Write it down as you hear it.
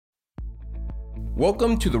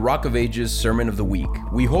Welcome to the Rock of Ages Sermon of the Week.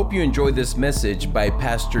 We hope you enjoy this message by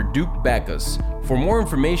Pastor Duke Backus. For more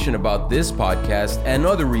information about this podcast and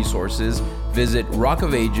other resources, visit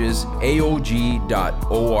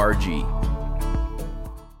rockofagesaog.org.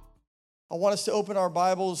 I want us to open our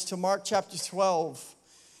Bibles to Mark chapter 12.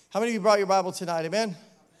 How many of you brought your Bible tonight? Amen?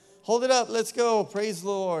 Hold it up. Let's go. Praise the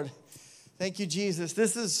Lord. Thank you, Jesus.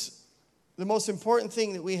 This is the most important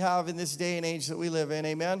thing that we have in this day and age that we live in.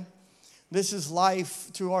 Amen? This is life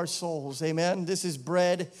to our souls. Amen? This is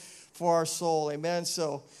bread for our soul. Amen?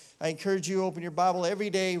 So I encourage you to open your Bible every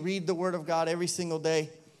day. Read the Word of God every single day.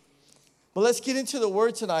 But let's get into the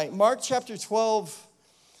Word tonight. Mark chapter 12.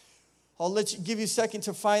 I'll give you a second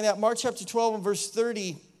to find that. Mark chapter 12 and verse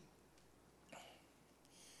 30.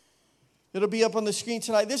 It'll be up on the screen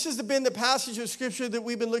tonight. This has been the passage of Scripture that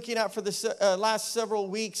we've been looking at for the last several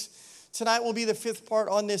weeks. Tonight will be the fifth part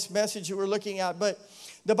on this message that we're looking at. But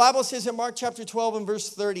the Bible says in Mark chapter 12 and verse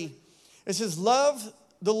 30, it says, "Love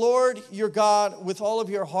the Lord your God with all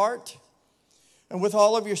of your heart and with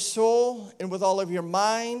all of your soul and with all of your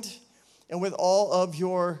mind and with all of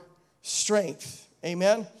your strength."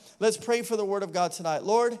 Amen. Let's pray for the word of God tonight.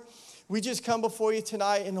 Lord, we just come before you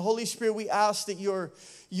tonight, and Holy Spirit, we ask that your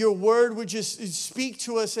word would just speak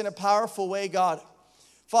to us in a powerful way, God.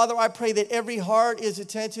 Father, I pray that every heart is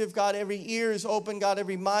attentive, God, every ear is open, God,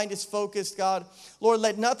 every mind is focused, God. Lord,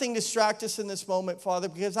 let nothing distract us in this moment, Father,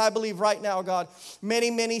 because I believe right now, God, many,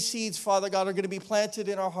 many seeds, Father God, are going to be planted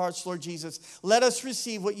in our hearts, Lord Jesus. Let us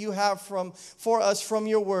receive what you have for us from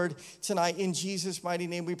your word tonight. In Jesus' mighty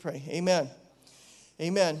name we pray. Amen.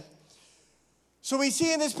 Amen. So we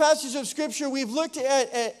see in this passage of Scripture, we've looked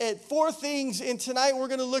at four things, and tonight we're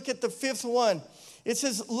going to look at the fifth one. It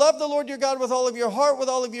says, love the Lord your God with all of your heart, with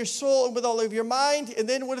all of your soul, and with all of your mind. And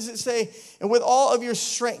then what does it say? And with all of your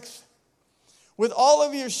strength. With all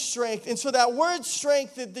of your strength. And so that word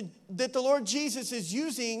strength that the Lord Jesus is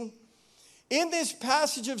using in this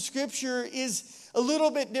passage of Scripture is a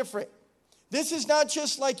little bit different. This is not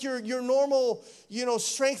just like your normal,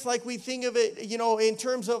 strength like we think of it, in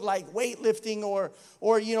terms of like weightlifting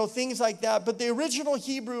or things like that. But the original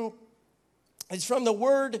Hebrew is from the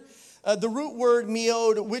root word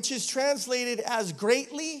meod, which is translated as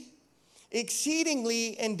greatly,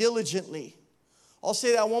 exceedingly, and diligently. I'll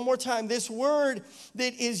say that one more time. This word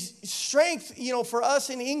that is strength, for us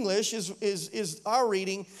in English is our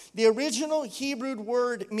reading. The original Hebrew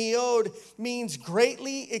word meod means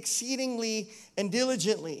greatly, exceedingly, and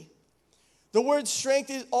diligently. The word strength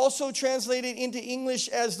is also translated into English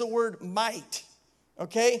as the word might,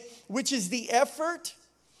 okay? Which is the effort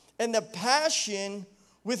and the passion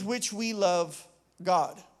with which we love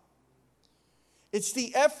God. It's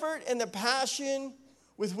the effort and the passion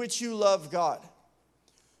with which you love God.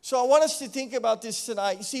 So I want us to think about this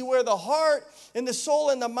tonight. You see, where the heart and the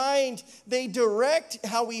soul and the mind, they direct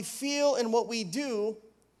how we feel and what we do.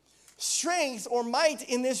 Strength or might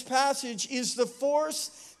in this passage is the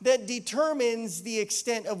force that determines the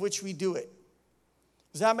extent of which we do it.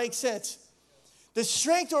 Does that make sense? The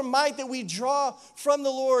strength or might that we draw from the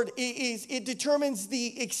Lord, it determines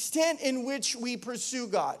the extent in which we pursue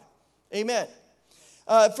God. Amen.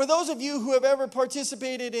 For those of you who have ever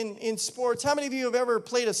participated in sports, how many of you have ever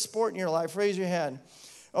played a sport in your life? Raise your hand.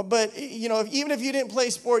 But, even if you didn't play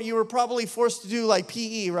sport, you were probably forced to do like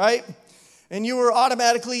PE, right? And you were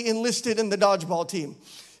automatically enlisted in the dodgeball team.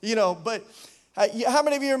 But how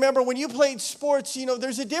many of you remember when you played sports,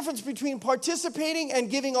 there's a difference between participating and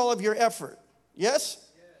giving all of your effort. Yes?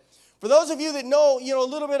 For those of you that know, a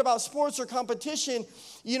little bit about sports or competition,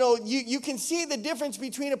 you can see the difference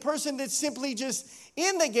between a person that's simply just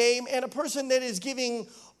in the game and a person that is giving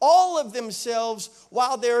all of themselves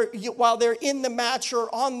while they're in the match or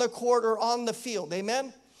on the court or on the field.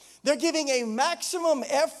 Amen? They're giving a maximum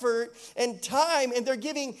effort and time, and they're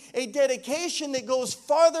giving a dedication that goes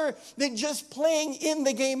farther than just playing in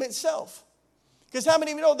the game itself. Because how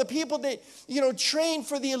many of you know the people that, train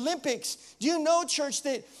for the Olympics? Do you know, church,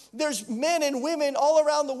 that there's men and women all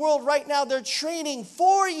around the world right now, they're training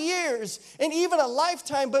 4 years and even a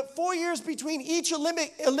lifetime, but 4 years between each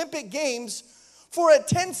Olympic Games for a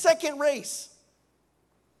 10-second race.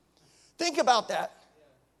 Think about that.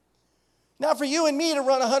 Now, for you and me to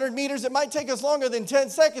run 100 meters, it might take us longer than 10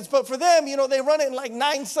 seconds, but for them, they run it in like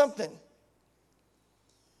 9-something.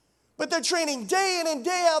 But they're training day in and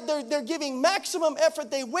day out. They're giving maximum effort.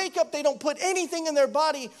 They wake up. They don't put anything in their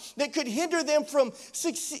body that could hinder them from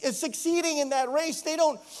succeeding in that race. They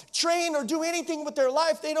don't train or do anything with their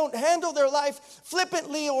life. They don't handle their life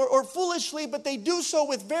flippantly or foolishly, but they do so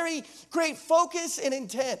with very great focus and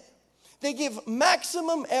intent. They give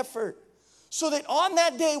maximum effort So that on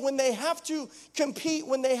that day when they have to compete,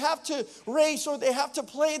 when they have to race or they have to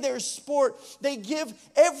play their sport, they give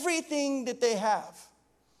everything that they have.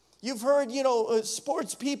 You've heard,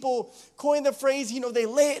 sports people coin the phrase, they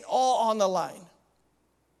lay it all on the line.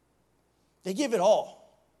 They give it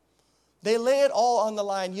all. They lay it all on the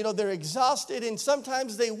line. They're exhausted, and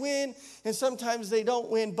sometimes they win and sometimes they don't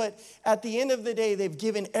win. But at the end of the day, they've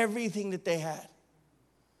given everything that they had.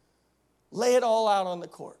 Lay it all out on the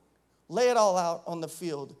court. Lay it all out on the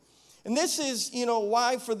field. And this is,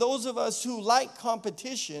 why for those of us who like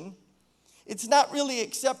competition, it's not really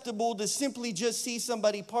acceptable to simply just see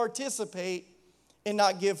somebody participate and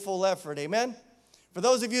not give full effort. Amen? For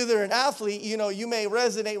those of you that are an athlete, you may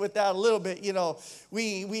resonate with that a little bit.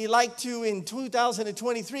 We like to, in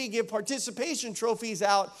 2023, give participation trophies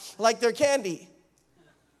out like they're candy.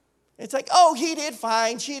 It's like, oh, he did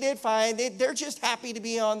fine, she did fine. They're just happy to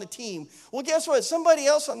be on the team. Well, guess what? Somebody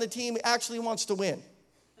else on the team actually wants to win.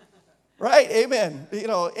 Right? Amen.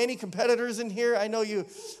 Any competitors in here? I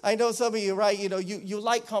know some of you, right? You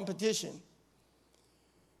like competition.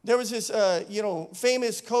 There was this,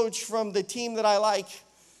 famous coach from the team that I like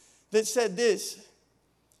that said this.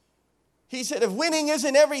 He said, if winning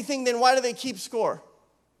isn't everything, then why do they keep score?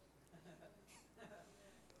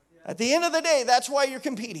 At the end of the day, that's why you're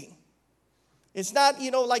competing. It's not,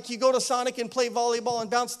 like you go to Sonic and play volleyball and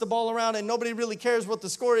bounce the ball around and nobody really cares what the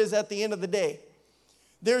score is at the end of the day.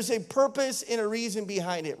 There's a purpose and a reason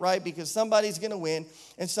behind it, right? Because somebody's going to win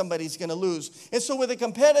and somebody's going to lose. And so with a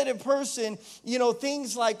competitive person,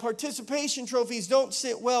 things like participation trophies don't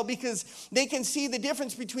sit well because they can see the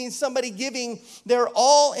difference between somebody giving their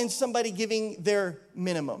all and somebody giving their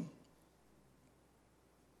minimum.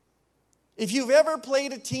 If you've ever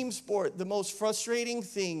played a team sport, the most frustrating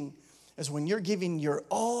thing is when you're giving your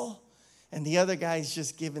all and the other guy's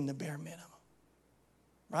just giving the bare minimum,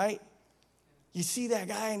 right? You see that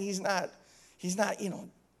guy and he's not,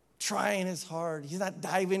 trying as hard. He's not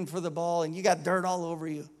diving for the ball and you got dirt all over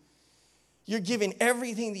you. You're giving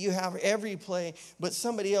everything that you have every play, but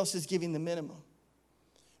somebody else is giving the minimum.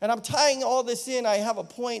 And I'm tying all this in. I have a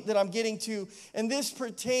point that I'm getting to, and this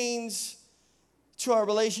pertains to our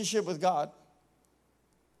relationship with God.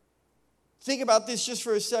 Think about this just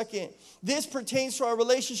for a second. This pertains to our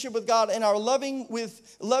relationship with God and our loving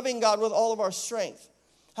God with all of our strength.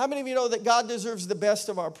 How many of you know that God deserves the best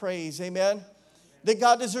of our praise? Amen? That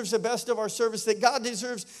God deserves the best of our service. That God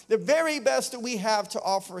deserves the very best that we have to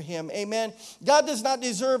offer Him. Amen? God does not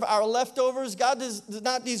deserve our leftovers. God does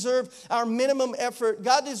not deserve our minimum effort.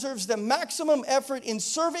 God deserves the maximum effort in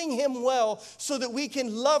serving Him well so that we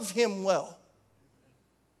can love Him well.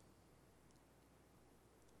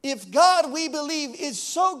 If God, we believe, is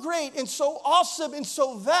so great and so awesome and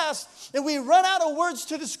so vast that we run out of words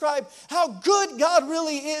to describe how good God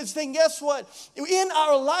really is, then guess what? In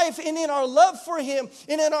our life and in our love for Him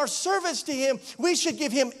and in our service to Him, we should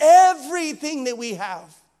give Him everything that we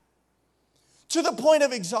have to the point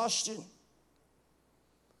of exhaustion.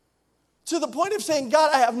 To the point of saying,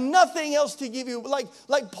 God, I have nothing else to give you.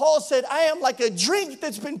 Like Paul said, I am like a drink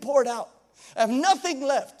that's been poured out. I have nothing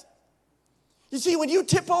left. You see, when you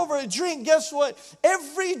tip over a drink, guess what?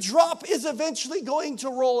 Every drop is eventually going to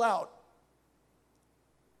roll out.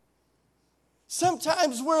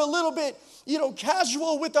 Sometimes we're a little bit,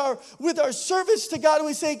 casual with our service to God, and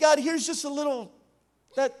we say, God, here's just a little,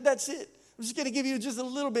 that's it. I'm just going to give you just a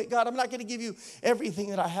little bit, God. I'm not going to give you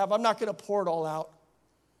everything that I have. I'm not going to pour it all out.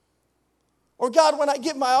 Or God, when I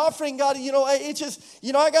give my offering, God, it's just,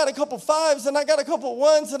 I got a couple fives and I got a couple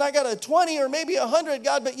ones and I got a 20 or maybe 100,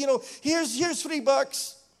 God, but here's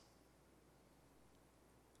 $3.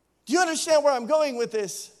 Do you understand where I'm going with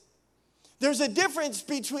this? There's a difference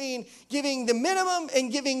between giving the minimum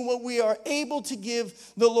and giving what we are able to give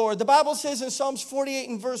the Lord. The Bible says in Psalms 48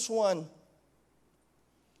 and verse 1,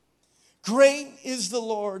 great is the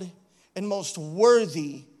Lord and most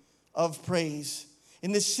worthy of praise.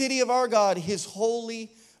 In the city of our God, His holy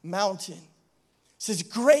mountain. It says,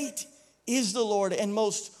 great is the Lord and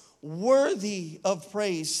most worthy of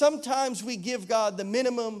praise. Sometimes we give God the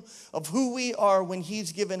minimum of who we are when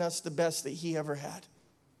He's given us the best that He ever had.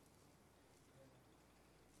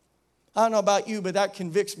 I don't know about you, but that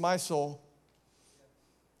convicts my soul.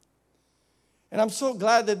 And I'm so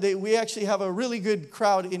glad that we actually have a really good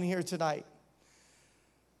crowd in here tonight.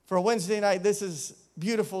 For a Wednesday night, this is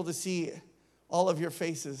beautiful to see all of your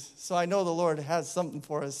faces. So I know the Lord has something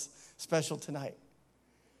for us special tonight.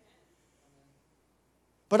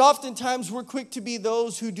 But oftentimes we're quick to be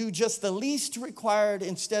those who do just the least required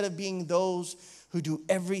instead of being those who do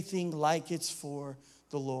everything like it's for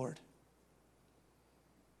the Lord.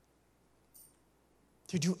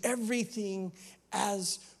 to do everything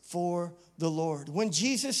as for the Lord. When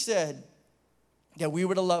Jesus said that we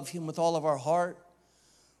were to love him with all of our heart,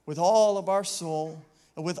 with all of our soul,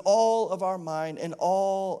 and with all of our mind, and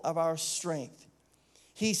all of our strength,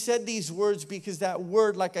 he said these words because that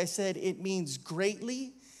word, like I said, it means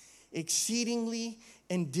greatly, exceedingly,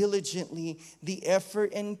 and diligently, the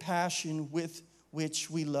effort and passion with which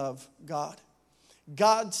we love God.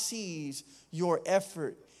 God sees your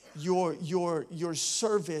effort, your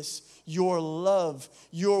service, your love,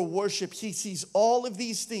 your worship. He sees all of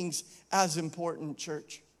these things as important,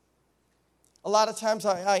 church. A lot of times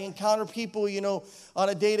I encounter people, on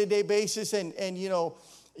a day-to-day basis and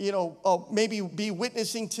maybe be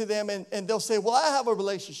witnessing to them and they'll say, well, I have a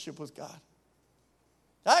relationship with God.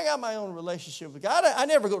 I got my own relationship with God. I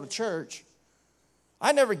never go to church.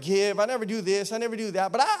 I never give. I never do this. I never do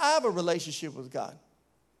that. But I have a relationship with God.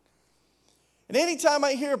 And anytime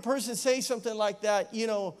I hear a person say something like that,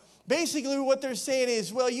 basically what they're saying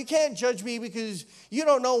is, well, you can't judge me because you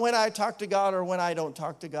don't know when I talk to God or when I don't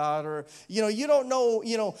talk to God. Or, you don't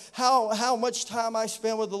know, how much time I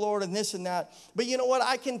spend with the Lord and this and that. But you know what?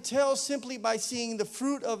 I can tell simply by seeing the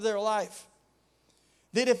fruit of their life.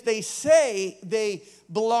 That if they say they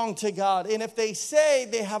belong to God, and if they say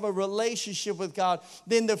they have a relationship with God,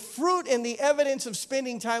 then the fruit and the evidence of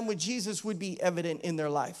spending time with Jesus would be evident in their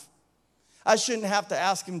life. I shouldn't have to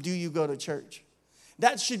ask them, do you go to church?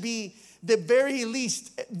 That should be the very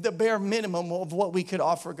least, the bare minimum of what we could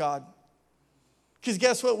offer God. Because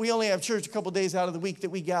guess what? We only have church a couple days out of the week that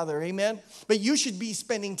we gather, amen? But you should be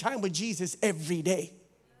spending time with Jesus every day.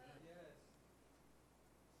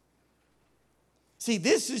 See,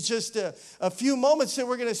 this is just a few moments that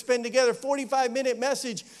we're going to spend together, 45-minute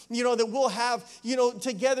message, that we'll have,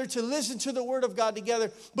 together to listen to the Word of God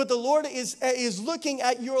together. But the Lord is looking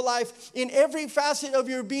at your life in every facet of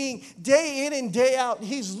your being, day in and day out.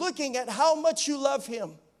 He's looking at how much you love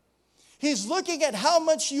Him. He's looking at how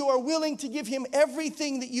much you are willing to give Him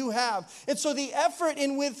everything that you have. And so the effort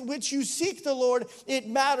in with which you seek the Lord, it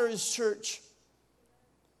matters, church.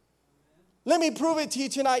 Let me prove it to you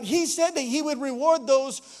tonight. He said that He would reward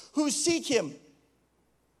those who seek Him.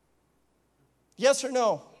 Yes or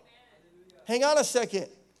no? Amen. Hang on a second.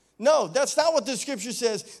 No, that's not what the scripture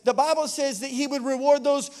says. The Bible says that He would reward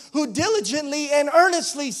those who diligently and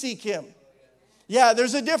earnestly seek Him. Yeah,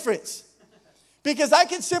 there's a difference. Because I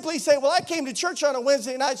can simply say, well, I came to church on a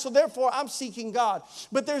Wednesday night, so therefore I'm seeking God.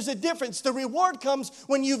 But there's a difference. The reward comes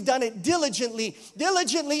when you've done it diligently.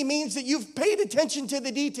 Diligently means that you've paid attention to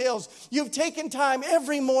the details. You've taken time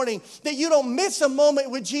every morning, that you don't miss a moment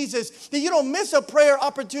with Jesus, that you don't miss a prayer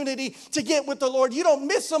opportunity to get with the Lord. You don't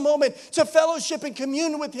miss a moment to fellowship and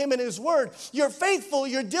commune with Him and His Word. You're faithful,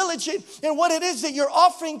 you're diligent in what it is that you're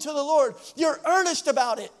offering to the Lord. You're earnest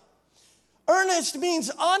about it. Earnest means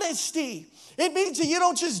honesty. It means that you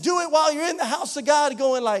don't just do it while you're in the house of God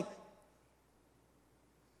going like,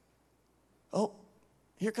 oh,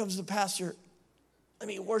 here comes the pastor. Let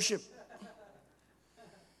me worship.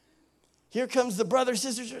 Here comes the brother,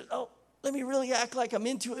 sisters. Oh, let me really act like I'm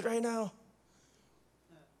into it right now.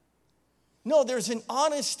 No, there's an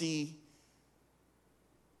honesty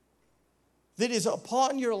that is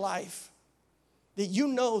upon your life that you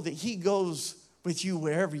know that He goes with you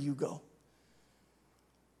wherever you go.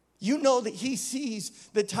 You know that He sees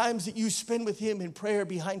the times that you spend with Him in prayer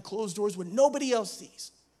behind closed doors when nobody else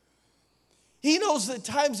sees. He knows the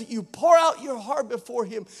times that you pour out your heart before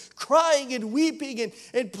Him, crying and weeping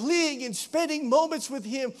and pleading and spending moments with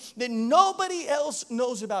Him that nobody else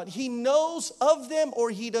knows about. He knows of them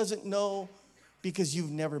or He doesn't know because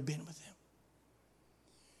you've never been with Him.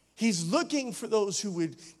 He's looking for those who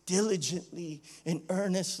would diligently and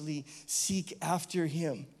earnestly seek after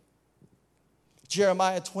Him.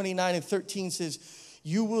 Jeremiah 29:13 says,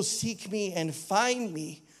 you will seek me and find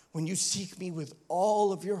me when you seek me with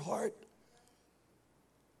all of your heart.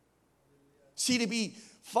 See, to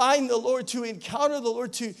find the Lord, to encounter the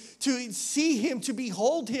Lord, to see Him, to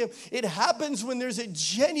behold Him, it happens when there's a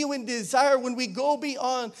genuine desire, when we go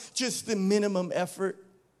beyond just the minimum effort.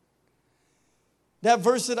 That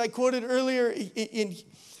verse that I quoted earlier in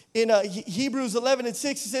Hebrews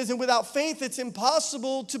 11:6, it says, and without faith it's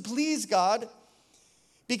impossible to please God,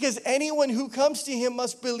 because anyone who comes to Him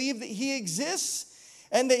must believe that He exists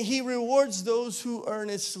and that He rewards those who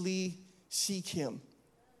earnestly seek Him.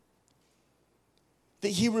 That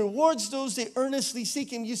He rewards those that earnestly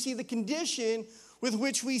seek Him. You see, the condition with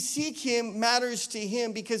which we seek Him matters to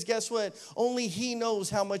Him, because guess what? Only He knows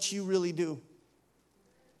how much you really do.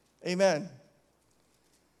 Amen.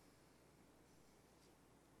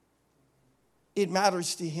 It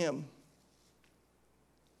matters to Him.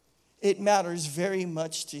 It matters very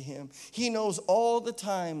much to him. He knows all the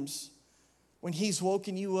times when he's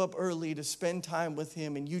woken you up early to spend time with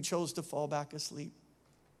him and you chose to fall back asleep.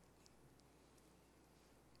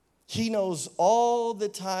 He knows all the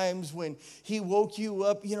times when he woke you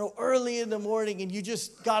up, early in the morning and you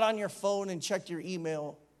just got on your phone and checked your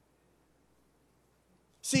email.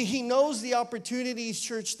 See, he knows the opportunities,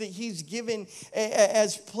 church, that he's given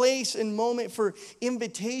as place and moment for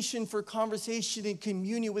invitation, for conversation and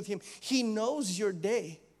communion with him. He knows your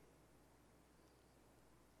day.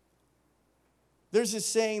 There's this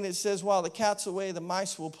saying that says, while the cat's away, the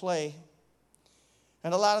mice will play.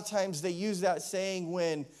 And a lot of times they use that saying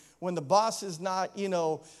when the boss is not, in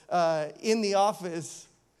the office,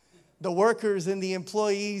 the workers and the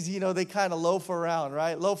employees, they kind of loaf around,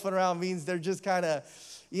 right? Loafing around means they're just kind of,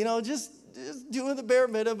 just doing the bare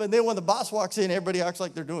minimum. And then when the boss walks in, everybody acts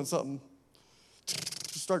like they're doing something.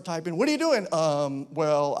 Start typing. What are you doing?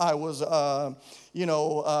 Well, I was,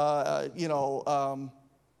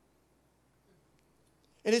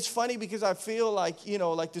 And it's funny because I feel like,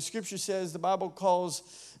 like the scripture says, the Bible calls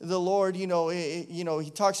the Lord, he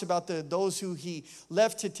talks about those who he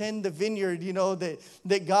left to tend the vineyard,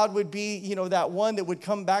 that God would be, that one that would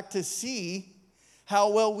come back to see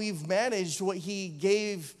how well we've managed what he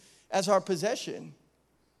gave as our possession.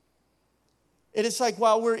 And it's like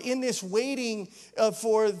while we're in this waiting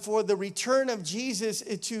for the return of Jesus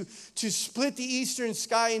to split the eastern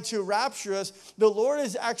sky and to rapture us, the Lord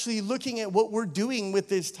is actually looking at what we're doing with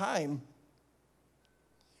this time.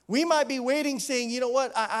 We might be waiting saying, you know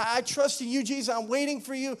what, I trust in you, Jesus, I'm waiting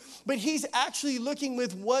for you. But he's actually looking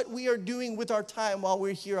with what we are doing with our time while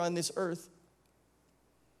we're here on this earth.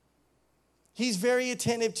 He's very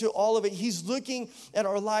attentive to all of it. He's looking at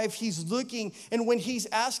our life. He's looking. And when he's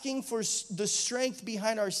asking for the strength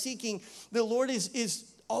behind our seeking, the Lord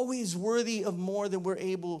is always worthy of more than we're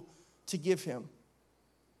able to give him.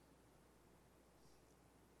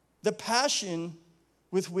 The passion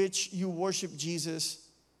with which you worship Jesus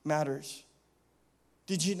matters.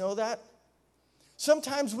 Did you know that?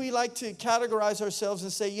 Sometimes we like to categorize ourselves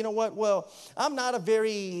and say, you know what? Well, I'm not a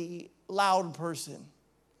very loud person.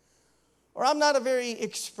 Or I'm not a very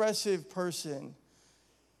expressive person.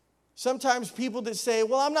 Sometimes people that say,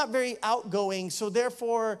 well, I'm not very outgoing, so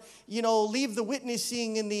therefore, leave the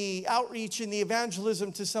witnessing and the outreach and the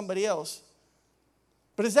evangelism to somebody else.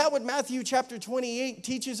 But is that what Matthew chapter 28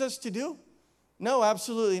 teaches us to do? No,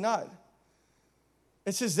 absolutely not.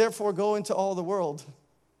 It says, therefore, go into all the world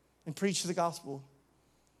and preach the gospel.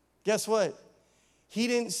 Guess what? He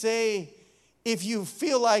didn't say, if you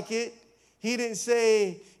feel like it. He didn't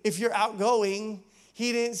say, if you're outgoing.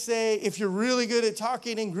 He didn't say, if you're really good at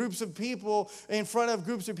talking in groups of people, in front of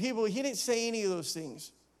groups of people. He didn't say any of those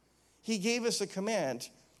things. He gave us a command.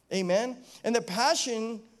 Amen? And the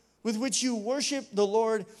passion with which you worship the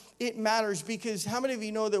Lord, it matters, because how many of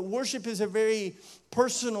you know that worship is a very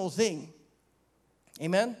personal thing?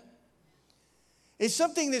 Amen? It's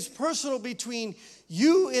something that's personal between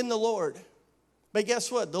you and the Lord. But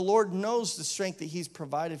guess what? The Lord knows the strength that he's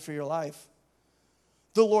provided for your life.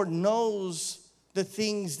 The Lord knows the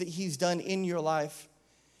things that he's done in your life.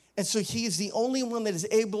 And so he is the only one that is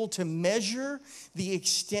able to measure the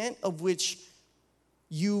extent of which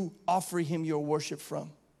you offer him your worship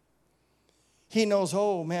from. He knows,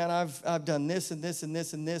 oh man, I've done this and this and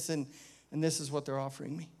this and this, and this is what they're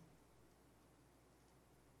offering me.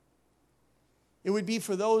 It would be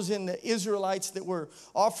for those in the Israelites that were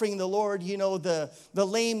offering the Lord, the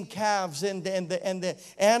lame calves and the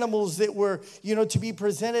animals that were, to be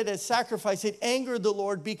presented as sacrifice. It angered the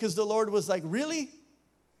Lord because the Lord was like, really?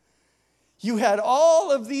 You had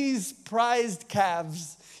all of these prized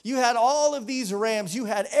calves. You had all of these rams. You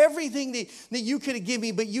had everything that you could have given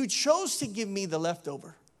me, but you chose to give me the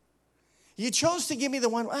leftover. You chose to give me the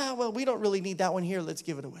one, we don't really need that one here. Let's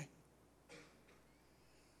give it away.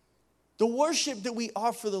 The worship that we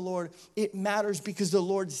offer the Lord, it matters because the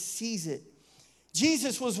Lord sees it.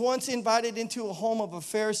 Jesus was once invited into a home of a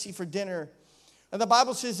Pharisee for dinner. And the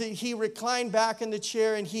Bible says that he reclined back in the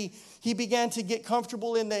chair and he began to get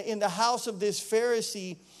comfortable in the house of this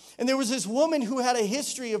Pharisee. And there was this woman who had a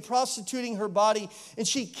history of prostituting her body. And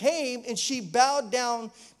she came and she bowed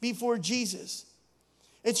down before Jesus.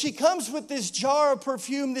 And she comes with this jar of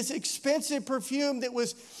perfume, this expensive perfume that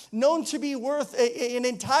was known to be worth an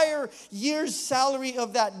entire year's salary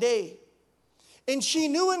of that day. And she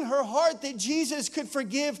knew in her heart that Jesus could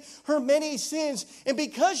forgive her many sins. And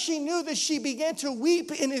because she knew this, she began to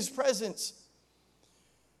weep in his presence.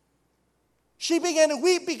 She began to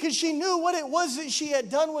weep because she knew what it was that she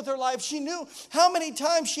had done with her life. She knew how many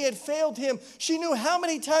times she had failed him. She knew how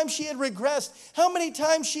many times she had regressed, how many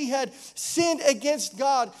times she had sinned against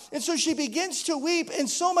God. And so she begins to weep, and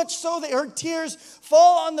so much so that her tears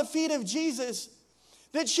fall on the feet of Jesus,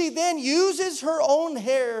 that she then uses her own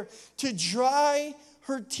hair to dry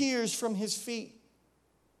her tears from his feet.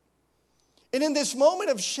 And in this moment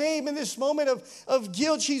of shame, in this moment of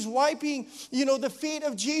guilt, she's wiping, the feet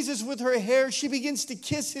of Jesus with her hair. She begins to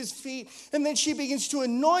kiss his feet. And then she begins to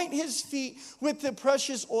anoint his feet with the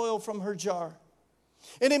precious oil from her jar.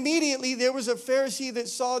 And immediately there was a Pharisee that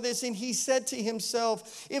saw this, and he said to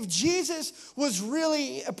himself, if Jesus was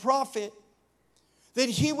really a prophet, that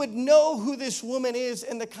he would know who this woman is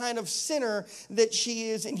and the kind of sinner that she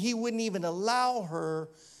is, and he wouldn't even allow her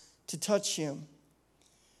to touch him.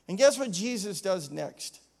 And guess what Jesus does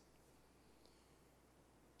next?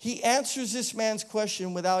 He answers this man's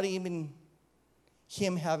question without even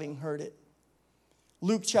him having heard it.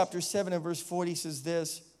 Luke chapter 7 and verse 40 says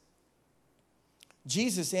this.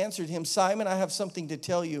 Jesus answered him, Simon, I have something to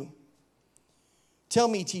tell you. Tell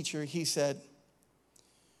me, teacher, he said.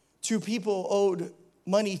 2 people owed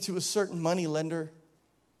money to a certain money lender.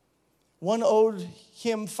 One owed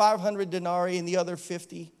him 500 denarii and the other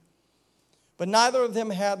 50. But neither of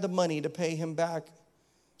them had the money to pay him back,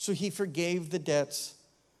 so he forgave the debts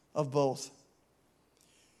of both.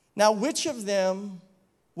 Now, which of them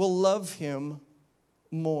will love him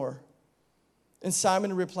more? And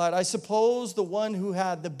Simon replied, I suppose the one who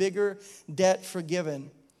had the bigger debt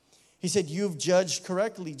forgiven. He said, you've judged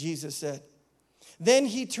correctly, Jesus said. Then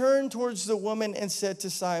he turned towards the woman and said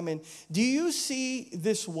to Simon, do you see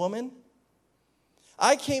this woman?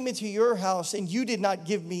 I came into your house and you did not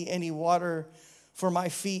give me any water for my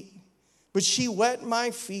feet, but she wet my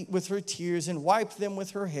feet with her tears and wiped them with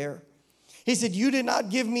her hair. He said, you did not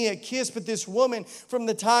give me a kiss, but this woman from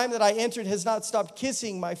the time that I entered has not stopped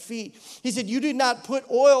kissing my feet. He said, you did not put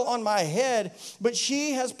oil on my head, but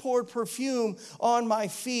she has poured perfume on my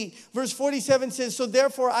feet. Verse 47 says, so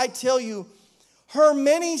therefore I tell you, her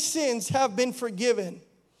many sins have been forgiven.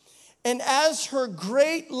 And as her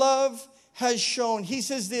great love has shown, he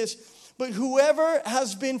says this, but whoever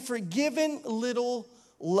has been forgiven little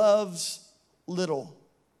loves little.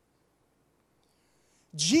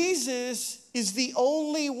 Jesus is the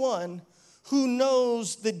only one who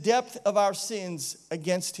knows the depth of our sins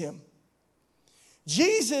against him.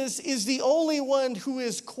 Jesus is the only one who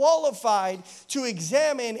is qualified to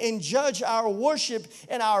examine and judge our worship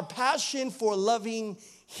and our passion for loving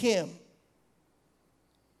him.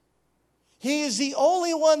 He is the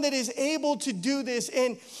only one that is able to do this.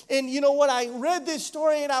 And you know, when I read this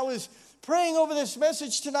story and I was praying over this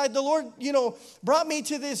message tonight, the Lord, brought me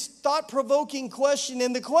to this thought-provoking question.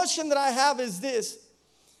 And the question that I have is this: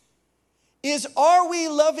 are we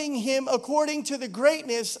loving him according to the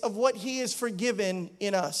greatness of what he has forgiven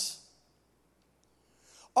in us?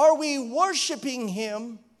 Are we worshiping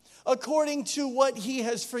him according to what he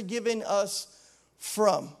has forgiven us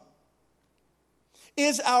from?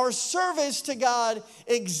 Is our service to God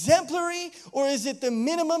exemplary, or is it the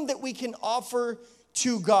minimum that we can offer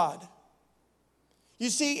to God? You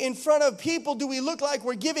see, in front of people, do we look like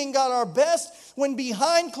we're giving God our best when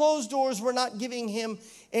behind closed doors we're not giving him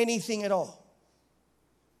anything at all?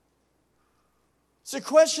 It's a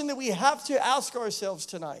question that we have to ask ourselves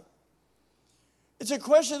tonight. It's a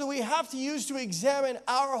question that we have to use to examine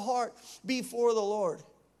our heart before the Lord,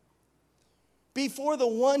 before the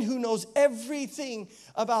one who knows everything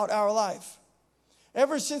about our life.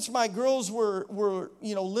 Ever since my girls were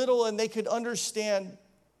little and they could understand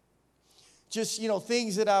just,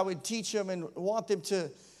 things that I would teach them and want them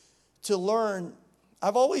to learn,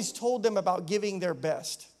 I've always told them about giving their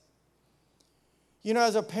best.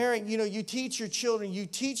 As a parent, you teach your children, you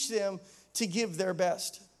teach them to give their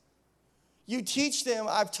best. You teach them,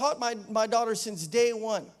 I've taught my daughter since day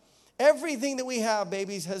one, everything that we have,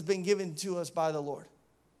 babies, has been given to us by the Lord.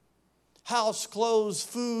 House, clothes,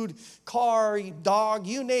 food, car, dog,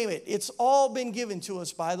 you name it. It's all been given to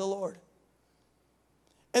us by the Lord.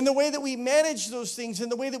 And the way that we manage those things, and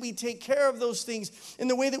the way that we take care of those things, and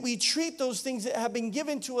the way that we treat those things that have been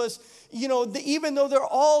given to us, even though they're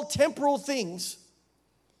all temporal things,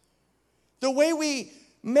 the way we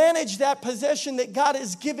manage that possession that God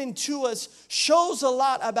has given to us shows a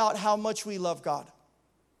lot about how much we love God.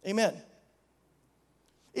 Amen.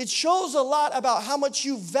 It shows a lot about how much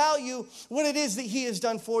you value what it is that he has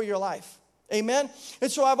done for your life. Amen.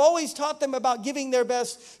 And so I've always taught them about giving their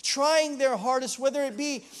best, trying their hardest, whether it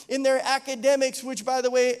be in their academics, which, by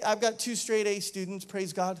the way, I've got 2 straight A students,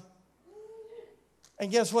 praise God.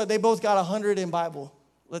 And guess what? They both got 100 in Bible.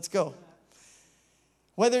 Let's go.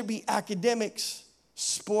 Whether it be academics,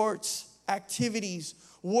 sports, activities,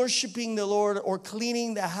 worshiping the Lord, or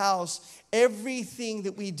cleaning the house, everything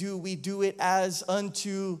that we do it as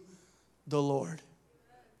unto the Lord.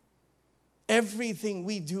 Everything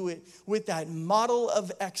we do it with that model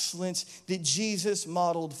of excellence that Jesus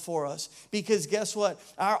modeled for us. Because guess what?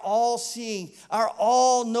 Our all-seeing, our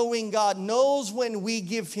all-knowing God knows when we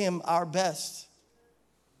give him our best.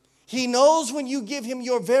 He knows when you give him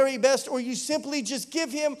your very best, or you simply just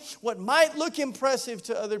give him what might look impressive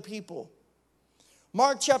to other people.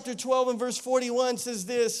 Mark chapter 12 and verse 41 says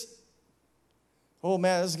this. Oh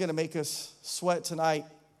man, this is going to make us sweat tonight.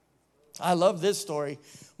 I love this story.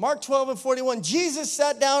 Mark 12 and 41, Jesus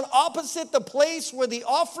sat down opposite the place where the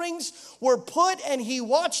offerings were put, and he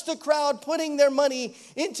watched the crowd putting their money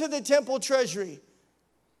into the temple treasury.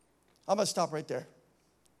 I'm going to stop right there.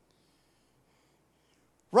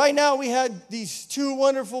 Right now, we had these two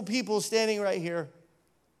wonderful people standing right here.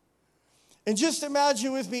 And just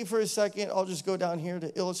imagine with me for a second, I'll just go down here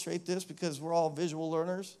to illustrate this because we're all visual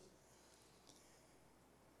learners.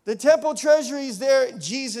 The temple treasury is there,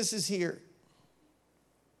 Jesus is here.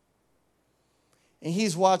 And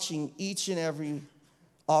he's watching each and every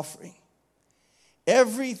offering.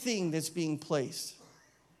 Everything that's being placed.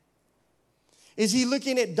 Is he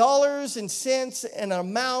looking at dollars and cents and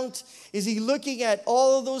amount? Is he looking at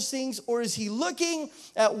all of those things? Or is he looking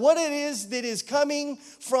at what it is that is coming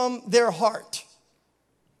from their heart?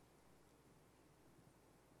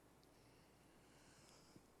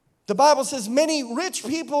 The Bible says many rich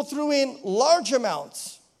people threw in large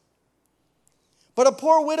amounts. But a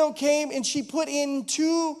poor widow came and she put in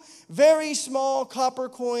 2 very small copper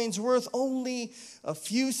coins worth only a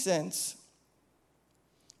few cents.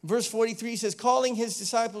 Verse 43 says, calling his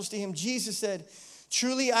disciples to him, Jesus said,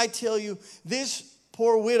 truly I tell you, this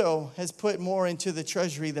poor widow has put more into the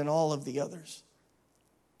treasury than all of the others.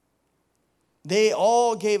 They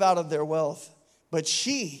all gave out of their wealth, but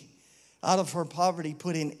she, out of her poverty,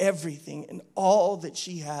 put in everything and all that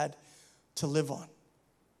she had to live on.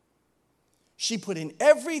 She put in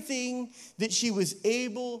everything that she was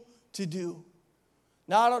able to do.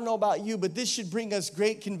 Now, I don't know about you, but this should bring us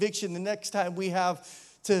great conviction the next time we have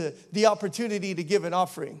the opportunity to give an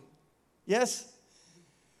offering. Yes?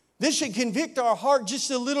 This should convict our heart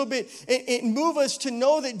just a little bit and move us to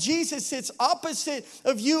know that Jesus sits opposite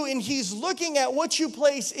of you and he's looking at what you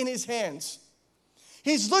place in his hands.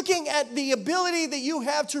 He's looking at the ability that you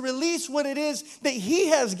have to release what it is that he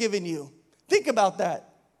has given you. Think about that.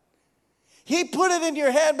 He put it in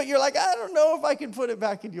your hand, but you're like, I don't know if I can put it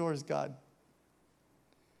back in yours, God.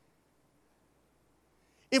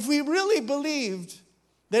 If we really believed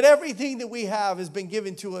that everything that we have has been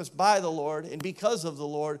given to us by the Lord and because of the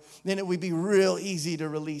Lord, then it would be real easy to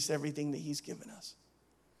release everything that he's given us.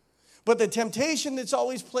 But the temptation that's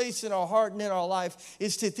always placed in our heart and in our life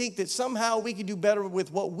is to think that somehow we can do better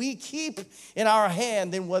with what we keep in our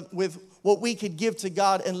hand than with what we could give to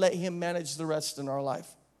God and let him manage the rest in our life.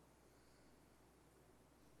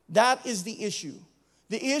 That is the issue.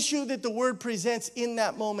 The issue that the word presents in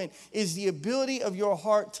that moment is the ability of your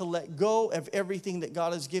heart to let go of everything that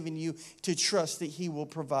God has given you, to trust that he will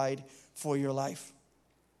provide for your life.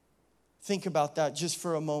 Think about that just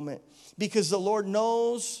for a moment, because the Lord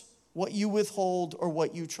knows what you withhold or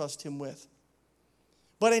what you trust him with.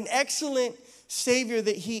 But an excellent Savior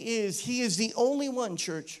that he is the only one,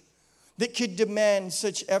 church, that could demand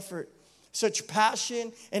such effort, such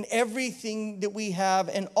passion, and everything that we have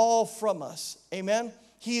and all from us. Amen?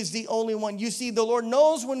 He is the only one. You see, the Lord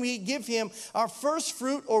knows when we give him our first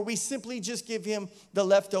fruit or we simply just give him the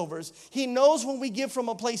leftovers. He knows when we give from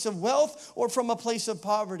a place of wealth or from a place of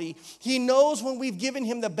poverty. He knows when we've given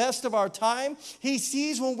him the best of our time. He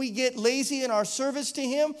sees when we get lazy in our service to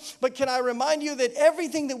him. But can I remind you that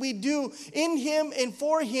everything that we do in him and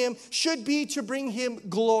for him should be to bring him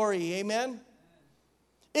glory. Amen?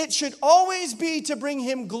 It should always be to bring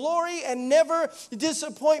him glory and never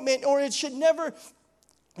disappointment, or it should never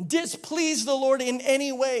displease the Lord in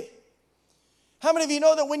any way. How many of you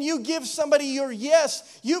know that when you give somebody your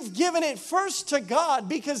yes, you've given it first to God,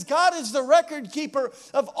 because God is the record keeper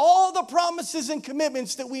of all the promises and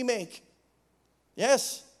commitments that we make?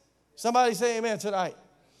 Yes? Somebody say amen tonight.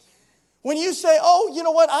 When you say, oh, you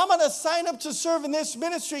know what, I'm going to sign up to serve in this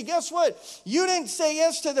ministry, guess what? You didn't say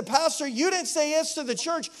yes to the pastor. You didn't say yes to the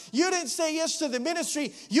church. You didn't say yes to the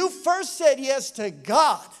ministry. You first said yes to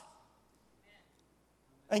God.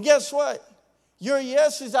 And guess what? Your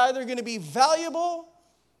yes is either going to be valuable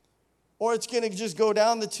or it's going to just go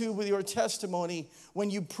down the tube with your testimony when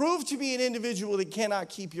you prove to be an individual that cannot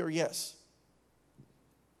keep your yes.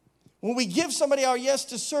 When we give somebody our yes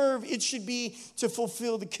to serve, it should be to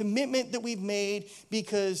fulfill the commitment that we've made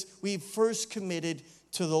because we've first committed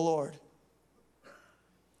to the Lord.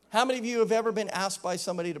 How many of you have ever been asked by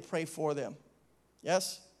somebody to pray for them?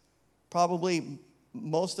 Yes? Probably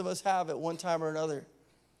most of us have at one time or another.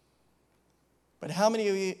 But how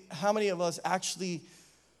many of us actually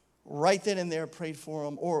right then and there prayed for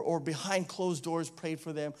them, or behind closed doors prayed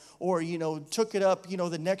for them, or took it up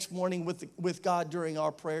the next morning with God during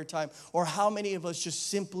our prayer time? Or how many of us just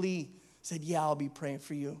simply said, yeah, I'll be praying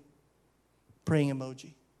for you, praying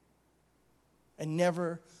emoji, and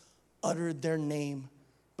never uttered their name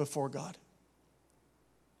before God?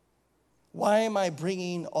 Why am I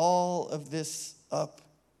bringing all of this up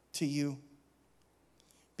to you?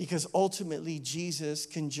 Because ultimately Jesus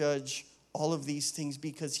can judge all of these things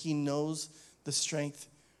because he knows the strength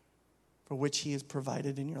for which he has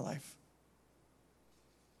provided in your life.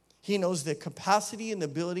 He knows the capacity and the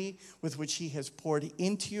ability with which he has poured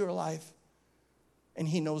into your life, and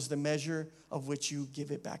he knows the measure of which you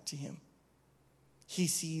give it back to him. He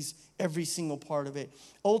sees every single part of it.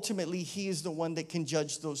 Ultimately, he is the one that can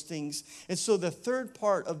judge those things. And so the third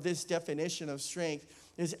part of this definition of strength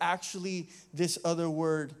is actually this other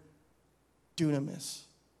word, dunamis.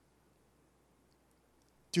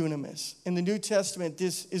 Dunamis. In the New Testament,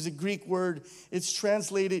 this is a Greek word. It's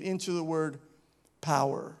translated into the word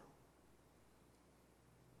power.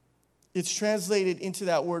 It's translated into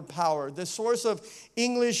that word power. The source of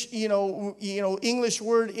English, English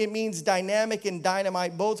word, it means dynamic and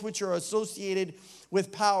dynamite, both which are associated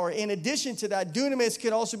with power. In addition to that, dunamis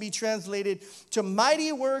can also be translated to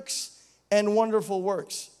mighty works and wonderful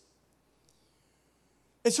works.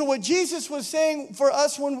 And so what Jesus was saying for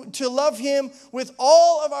us to love him with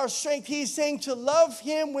all of our strength, he's saying to love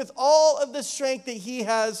him with all of the strength that he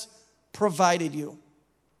has provided you.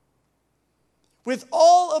 With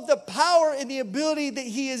all of the power and the ability that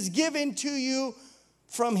he has given to you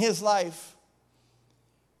from his life.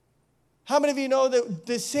 How many of you know that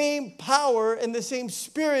the same power and the same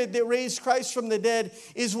spirit that raised Christ from the dead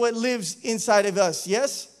is what lives inside of us?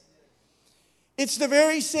 Yes? It's the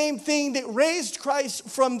very same thing that raised Christ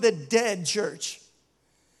from the dead, church.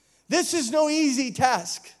 This is no easy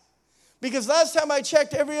task. Because last time I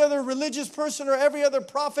checked, every other religious person or every other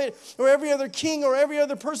prophet or every other king or every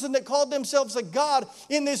other person that called themselves a god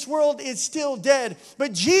in this world is still dead.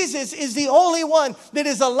 But Jesus is the only one that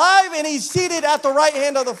is alive, and he's seated at the right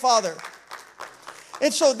hand of the Father.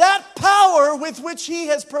 And so that power with which he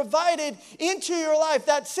has provided into your life,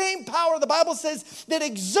 that same power, the Bible says, that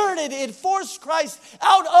exerted, it forced Christ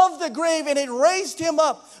out of the grave and it raised him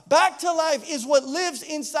up back to life, is what lives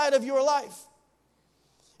inside of your life.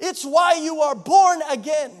 It's why you are born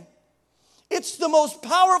again. It's the most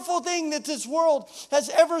powerful thing that this world has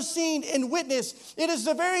ever seen and witnessed. It is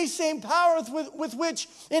the very same power with which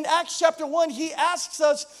in Acts chapter 1 he asks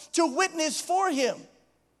us to witness for him.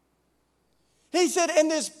 He said, and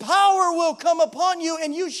this power will come upon you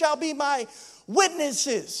and you shall be my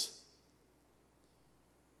witnesses.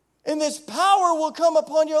 And this power will come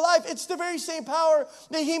upon your life. It's the very same power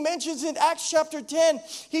that he mentions in Acts chapter 10.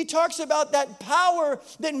 He talks about that power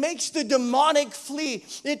that makes the demonic flee.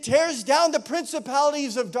 It tears down the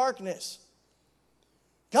principalities of darkness.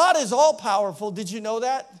 God is all powerful. Did you know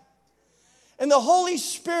that? And the Holy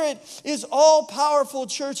Spirit is all powerful,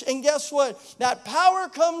 church. And guess what? That power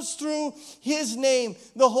comes through his name,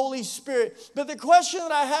 the Holy Spirit. But the question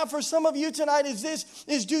that I have for some of you tonight is this,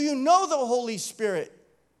 do you know the Holy Spirit?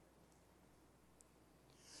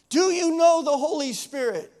 Do you know the Holy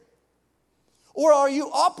Spirit? Or are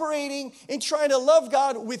you operating and trying to love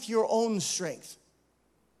God with your own strength?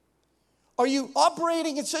 Are you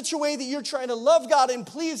operating in such a way that you're trying to love God and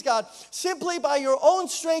please God simply by your own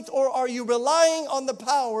strength, or are you relying on the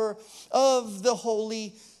power of the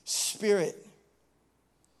Holy Spirit?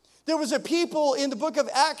 There was a people in the book of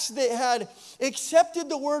Acts that had accepted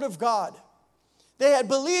the word of God. They had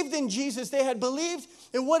believed in Jesus. They had believed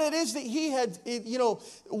in what it is that he had,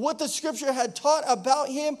 what the scripture had taught about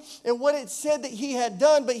him and what it said that he had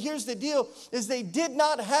done. But here's the deal, is they did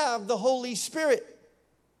not have the Holy Spirit.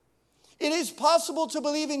 It is possible to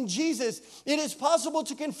believe in Jesus. It is possible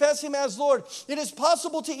to confess him as Lord. It is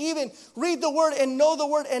possible to even read the word and know the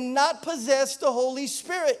word and not possess the Holy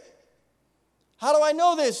Spirit. How do I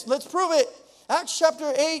know this? Let's prove it. Acts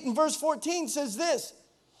chapter 8 and verse 14 says this.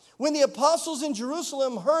 When the apostles in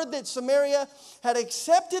Jerusalem heard that Samaria had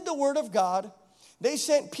accepted the word of God, they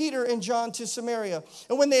sent Peter and John to Samaria.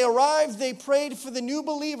 And when they arrived, they prayed for the new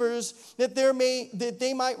believers that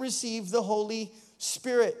they might receive the Holy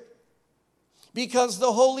Spirit, because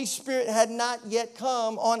the Holy Spirit had not yet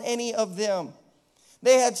come on any of them.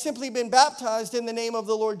 They had simply been baptized in the name of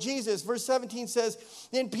the Lord Jesus. Verse 17 says,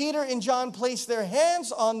 then Peter and John placed their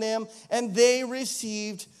hands on them, and they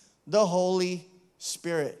received the Holy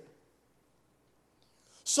Spirit.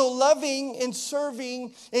 So loving and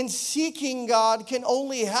serving and seeking God can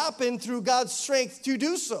only happen through God's strength to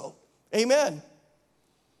do so. Amen.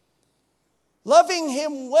 Loving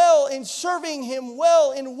Him well and serving Him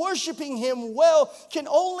well and worshiping Him well can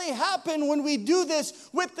only happen when we do this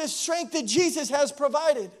with the strength that Jesus has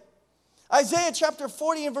provided. Isaiah chapter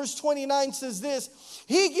 40 and verse 29 says this,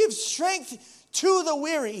 He gives strength to the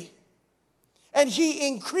weary, and He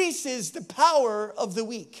increases the power of the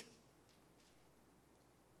weak.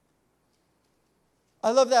 I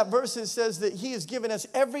love that verse. It says that He has given us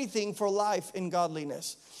everything for life and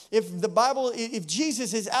godliness. If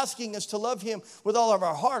Jesus is asking us to love Him with all of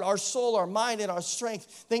our heart, our soul, our mind, and our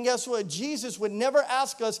strength, then guess what? Jesus would never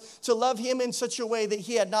ask us to love Him in such a way that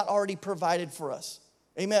He had not already provided for us.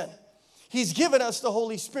 Amen. He's given us the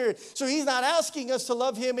Holy Spirit. So He's not asking us to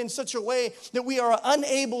love Him in such a way that we are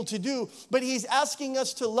unable to do, but He's asking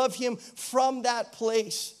us to love Him from that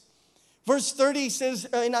place. Verse 30 says,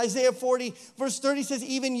 in Isaiah 40, verse 30 says,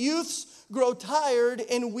 even youths grow tired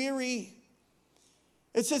and weary.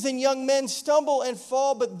 It says, and young men stumble and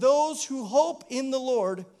fall, but those who hope in the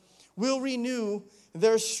Lord will renew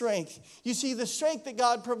their strength. You see, the strength that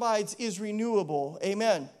God provides is renewable.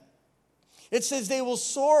 Amen. It says they will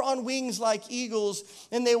soar on wings like eagles,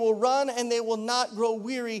 and they will run and they will not grow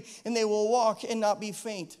weary, and they will walk and not be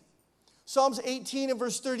faint. Psalms 18 and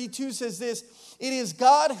verse 32 says this, it is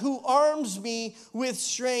God who arms me with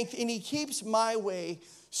strength, and He keeps my way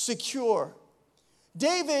secure.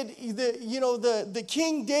 David, the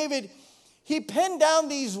King David, he penned down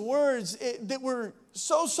these words that were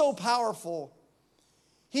so powerful.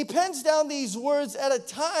 He pens down these words at a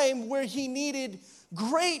time where he needed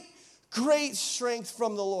great strength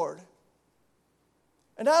from the Lord.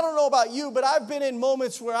 And I don't know about you, but I've been in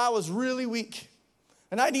moments where I was really weak,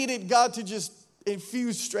 and I needed God to just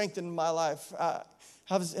infuse strength in my life.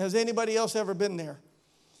 Has anybody else ever been there?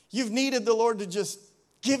 You've needed the Lord to just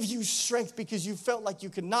give you strength because you felt like you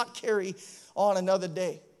could not carry on another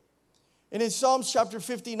day. And in Psalms chapter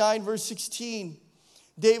 59, verse 16,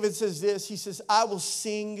 David says this. He says, I will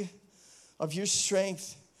sing of your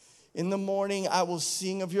strength. In the morning, I will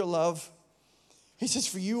sing of your love. He says,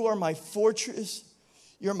 for you are my fortress.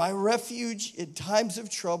 You're my refuge in times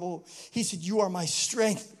of trouble. He said, you are my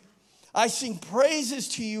strength. I sing praises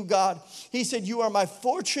to you, God. He said, you are my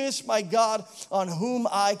fortress, my God, on whom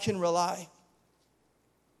I can rely.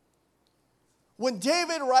 When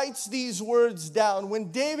David writes these words down,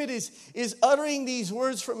 when David is uttering these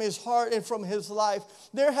words from his heart and from his life,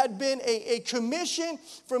 there had been a commission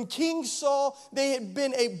from King Saul. They had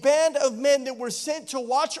been a band of men that were sent to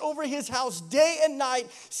watch over his house day and night,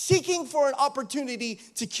 seeking for an opportunity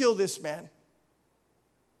to kill this man.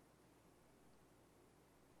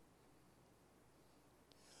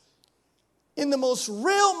 In the most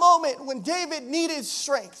real moment when David needed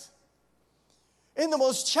strength, in the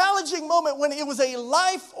most challenging moment when it was a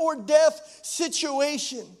life or death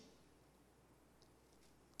situation,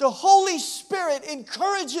 the Holy Spirit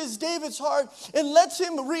encourages David's heart and lets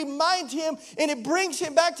him remind him, and it brings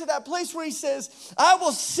him back to that place where he says, I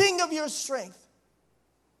will sing of your strength.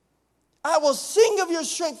 I will sing of your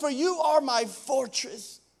strength, for you are my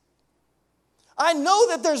fortress. I know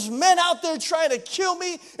that there's men out there trying to kill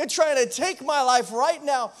me and trying to take my life right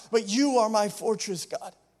now, but you are my fortress,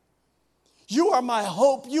 God. You are my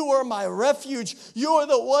hope. You are my refuge. You are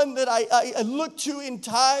the one that I look to in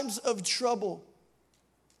times of trouble.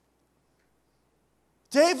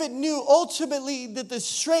 David knew ultimately that the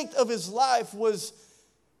strength of his life was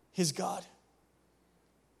his God.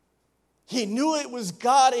 He knew it was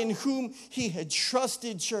God in whom he had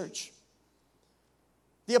trusted, church.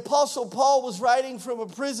 The Apostle Paul was writing from a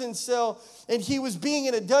prison cell, and he was being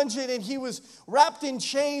in a dungeon, and he was wrapped in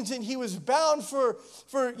chains, and he was bound for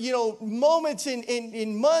moments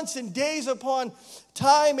in months and days upon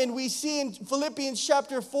time. And we see in Philippians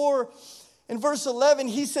chapter 4 and verse 11,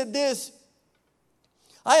 he said this,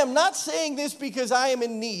 I am not saying this because I am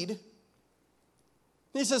in need.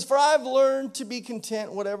 He says, for I have learned to be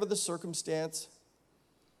content whatever the circumstance.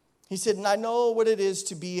 He said, and I know what it is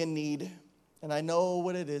to be in need. And I know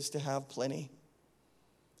what it is to have plenty.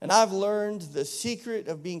 And I've learned the secret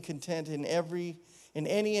of being content in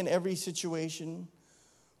any and every situation,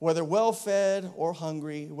 whether well-fed or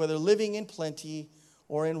hungry, whether living in plenty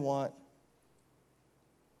or in want.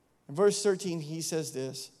 In verse 13, he says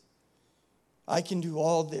this, I can do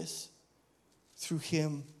all this through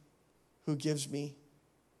him who gives me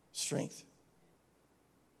strength.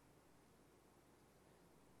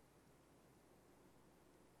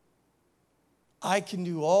 I can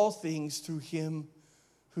do all things through him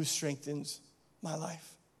who strengthens my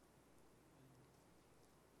life.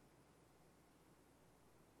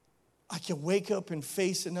 I can wake up and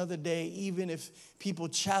face another day even if people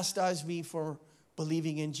chastise me for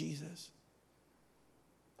believing in Jesus.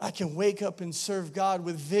 I can wake up and serve God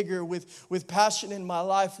with vigor, with passion in my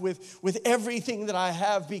life, with everything that I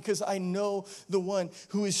have because I know the one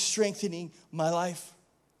who is strengthening my life.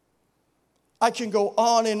 I can go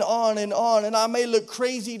on and on and on, and I may look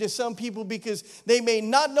crazy to some people because they may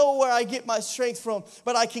not know where I get my strength from,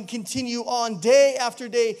 but I can continue on day after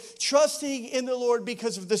day, trusting in the Lord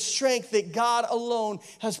because of the strength that God alone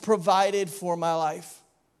has provided for my life.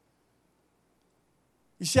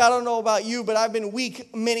 You see, I don't know about you, but I've been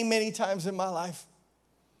weak many, many times in my life.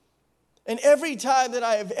 And every time that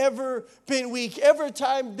I have ever been weak, every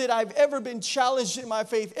time that I've ever been challenged in my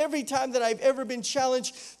faith, every time that I've ever been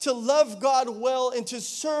challenged to love God well and to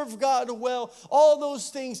serve God well, all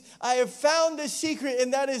those things, I have found the secret,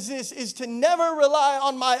 and that is this, is to never rely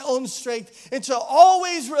on my own strength and to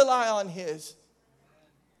always rely on His.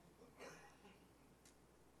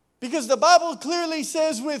 Because the Bible clearly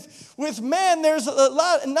says with man there's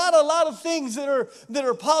not a lot of things that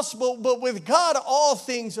are possible, but with God all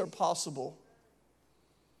things are possible.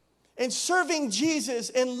 And serving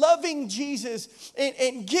Jesus and loving Jesus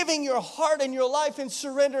and giving your heart and your life in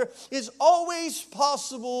surrender is always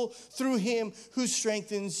possible through Him who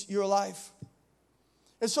strengthens your life.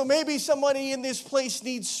 And so maybe somebody in this place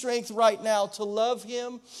needs strength right now to love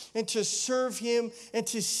Him and to serve Him and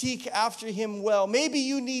to seek after Him well. Maybe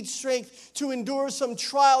you need strength to endure some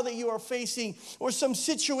trial that you are facing or some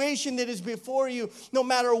situation that is before you. No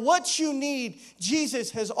matter what you need,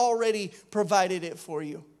 Jesus has already provided it for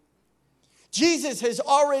you. Jesus has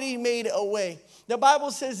already made a way. The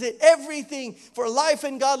Bible says that everything for life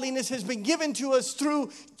and godliness has been given to us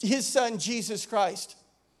through His Son, Jesus Christ.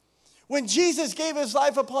 When Jesus gave His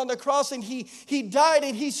life upon the cross and he died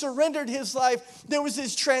and He surrendered His life, there was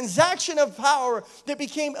this transaction of power that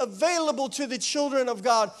became available to the children of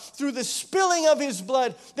God through the spilling of His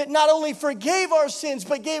blood that not only forgave our sins,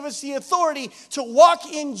 but gave us the authority to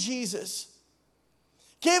walk in Jesus.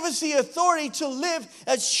 Gave us the authority to live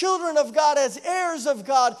as children of God, as heirs of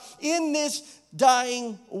God in this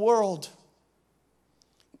dying world.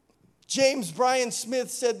 James Bryan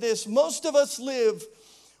Smith said this, most of us live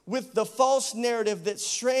with the false narrative that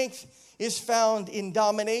strength is found in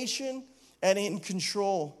domination and in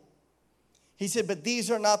control. He said, but these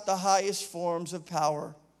are not the highest forms of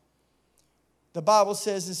power. The Bible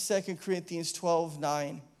says in 2 Corinthians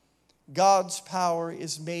 12:9, God's power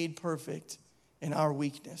is made perfect in our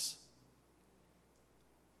weakness.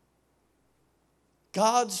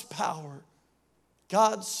 God's power,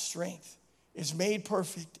 God's strength is made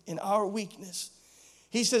perfect in our weakness.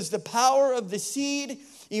 He says the power of the seed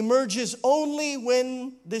emerges only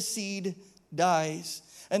when the seed dies.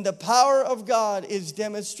 And the power of God is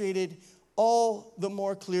demonstrated all the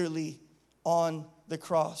more clearly on the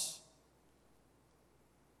cross.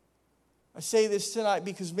 I say this tonight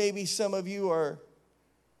because maybe some of you are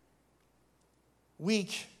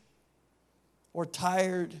weak or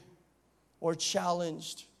tired or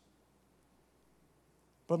challenged.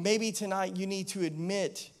 But maybe tonight you need to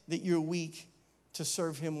admit that you're weak to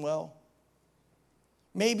serve Him well.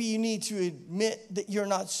 Maybe you need to admit that you're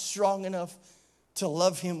not strong enough to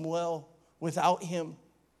love Him well without Him.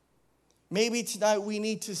 Maybe tonight we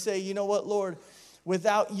need to say, you know what, Lord,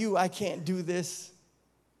 without You, I can't do this.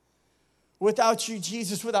 Without You,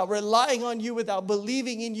 Jesus, without relying on You, without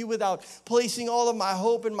believing in You, without placing all of my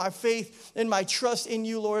hope and my faith and my trust in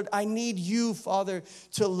You, Lord, I need You, Father,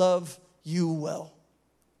 to love You well.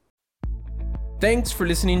 Thanks for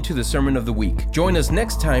listening to the Sermon of the Week. Join us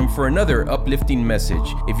next time for another uplifting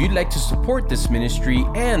message. If you'd like to support this ministry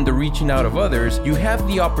and the reaching out of others, you have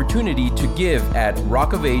the opportunity to give at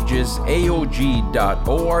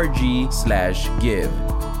rockofagesaog.org/give.